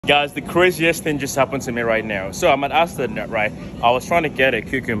Guys, the craziest thing just happened to me right now. So I'm at Aston, right? I was trying to get a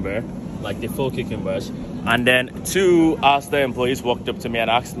cucumber, like the full cucumbers. And then two Asda employees walked up to me and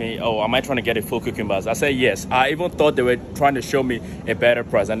asked me, oh, am I trying to get a full cucumbers? I said yes. I even thought they were trying to show me a better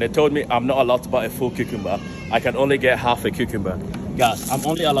price. And they told me I'm not allowed to buy a full cucumber. I can only get half a cucumber. Guys, I'm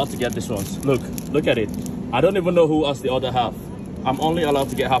only allowed to get this one. Look at it. I don't even know who asked the other half. I'm only allowed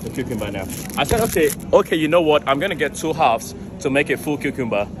to get half a cucumber now. I said, okay, you know what? I'm going to get two halves to make a full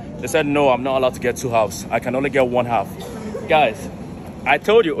cucumber. They said, no, I'm not allowed to get two halves. I can only get one half. Guys, I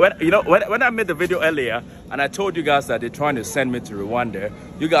told you, when I made the video earlier and I told you guys that they're trying to send me to Rwanda,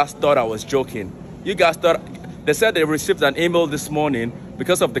 you guys thought I was joking. You guys thought, they said they received an email this morning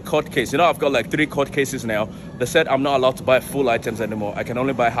because of the court case. You know, I've got like 3 court cases now. They said I'm not allowed to buy full items anymore. I can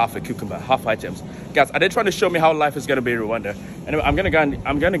only buy half a cucumber, half items. Guys, are they trying to show me how life is going to be in Rwanda? Anyway, I'm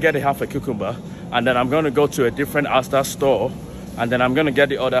gonna get a half a cucumber, and then I'm going to go to a different Asda store, and then I'm going to get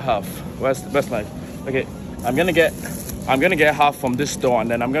the other half. Where's the best life? Okay, I'm gonna get half from this store, and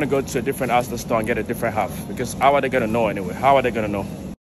then I'm going to go to a different Asda store and get a different half. Because how are they going to know anyway? How are they going to know?